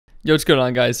Yo, what's going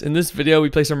on, guys? In this video, we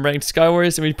play some ranked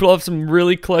Skywars, and we pull off some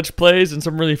really clutch plays and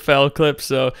some really foul clips,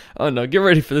 so, I don't know, get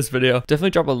ready for this video.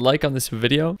 Definitely drop a like on this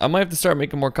video. I might have to start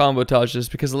making more combo montages,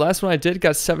 because the last one I did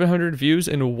got 700 views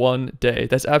in one day.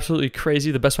 That's absolutely crazy,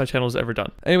 the best my channel has ever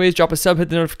done. Anyways, drop a sub, hit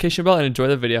the notification bell, and enjoy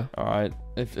the video. Alright,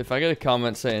 if I get a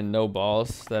comment saying no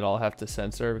balls, that I'll have to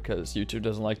censor, because YouTube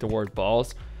doesn't like the word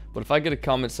balls. But if I get a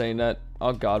comment saying that,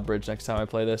 I'll God bridge next time I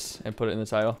play this and put it in the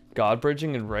title. God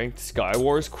bridging in ranked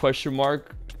Skywars? Question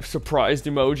mark? Surprised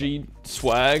emoji?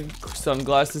 Swag?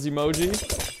 Sunglasses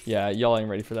emoji? Yeah, y'all ain't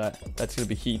ready for that. That's gonna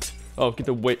be heat. Oh, get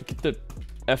the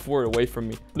F word away from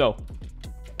me. No.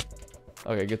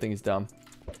 Okay, good thing he's dumb.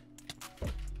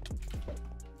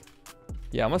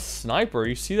 Yeah, I'm a sniper.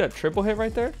 You see that triple hit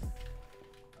right there?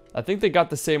 I think they got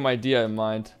the same idea in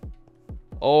mind.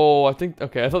 Oh, I think,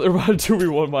 okay, I thought they were about to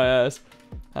 2v1 my ass.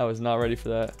 I was not ready for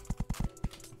that.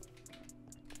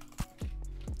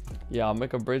 Yeah, I'll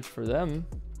make a bridge for them.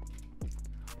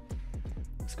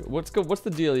 Let's go. What's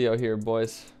the dealio here,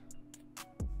 boys?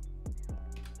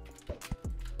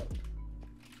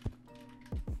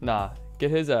 Nah, get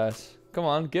his ass. Come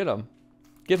on, get him.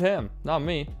 Get him, not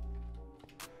me.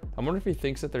 I wonder if he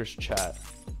thinks that there's chat.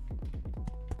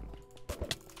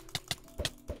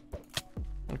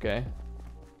 Okay.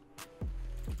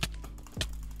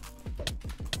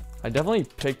 I definitely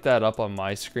picked that up on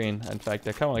my screen. In fact,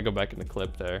 I kind of want to go back in the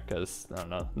clip there because, I don't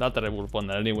know, not that I would have won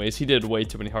that anyways. He did way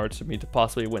too many hearts for me to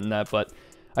possibly win that, but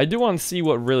I do want to see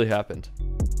what really happened.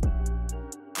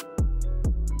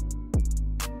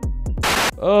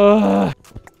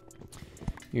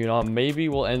 You know, maybe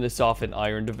we'll end this off in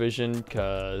Iron Division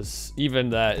because even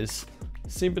that is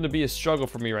seeming to be a struggle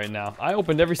for me right now. I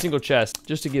opened every single chest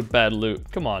just to get bad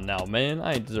loot. Come on now, man.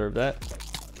 I deserve that.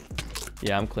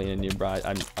 Yeah, I'm cleaning you, bro.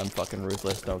 I'm fucking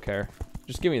ruthless. Don't care.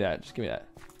 Just give me that. Just give me that.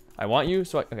 I want you,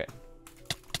 so okay.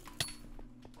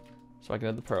 So I can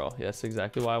have the pearl. Yeah, that's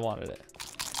exactly why I wanted it.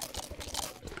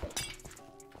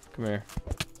 Come here.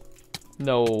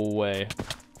 No way.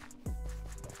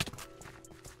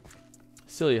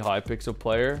 Silly Hypixel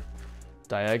player.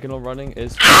 Diagonal running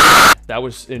is... That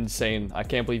was insane. I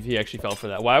can't believe he actually fell for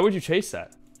that. Why would you chase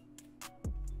that?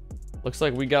 Looks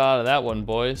like we got out of that one,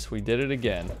 boys. We did it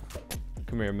again.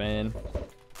 Come here, man.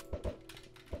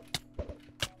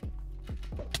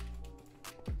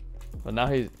 But now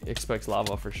he expects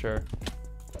lava for sure.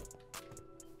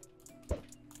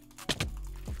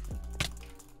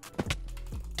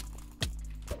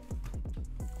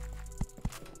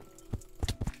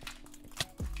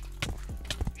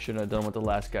 Shouldn't have done what the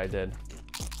last guy did.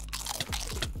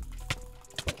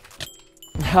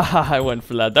 I went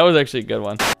for that. That was actually a good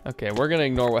one. Okay, we're gonna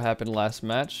ignore what happened last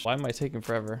match. Why am I taking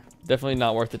forever? Definitely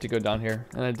not worth it to go down here,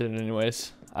 and I did it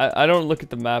anyways. I don't look at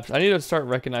the maps. I need to start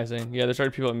recognizing. Yeah, there's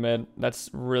already people in mid. That's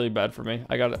really bad for me.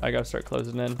 I gotta start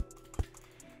closing in.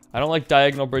 I don't like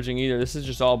diagonal bridging either. This is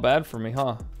just all bad for me,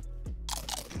 huh?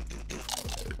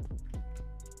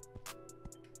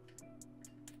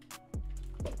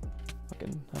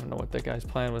 Fucking, I don't know what that guy's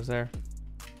plan was there.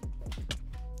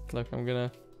 Look, I'm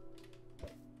gonna.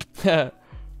 Yeah,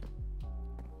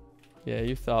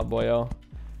 you thought, boyo.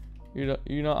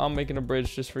 You know I'm making a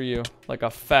bridge just for you, like a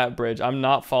fat bridge. I'm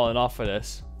not falling off of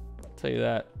this. I'll tell you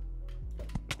that.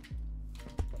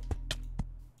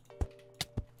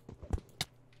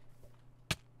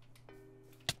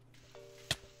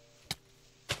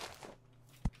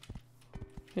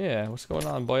 Yeah, what's going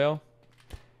on, boyo?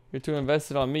 You're too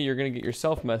invested on me. You're gonna get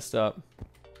yourself messed up.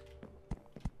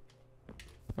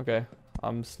 Okay,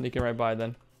 I'm sneaking right by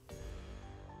then.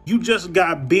 You just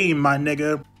got beamed, my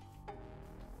nigga.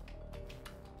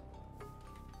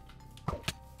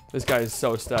 This guy is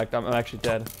so stacked. I'm actually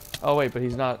dead. Oh, wait, but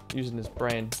he's not using his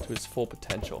brain to its full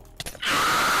potential.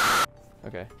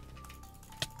 Okay.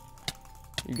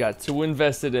 You got too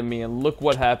invested in me, and look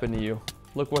what happened to you.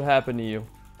 Look what happened to you.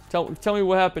 Tell me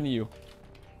what happened to you.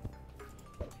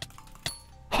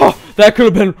 Oh, that could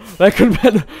have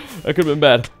been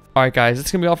bad. Alright guys, that's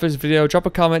gonna be all for this video. Drop a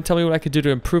comment, tell me what I could do to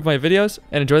improve my videos,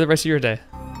 and enjoy the rest of your day.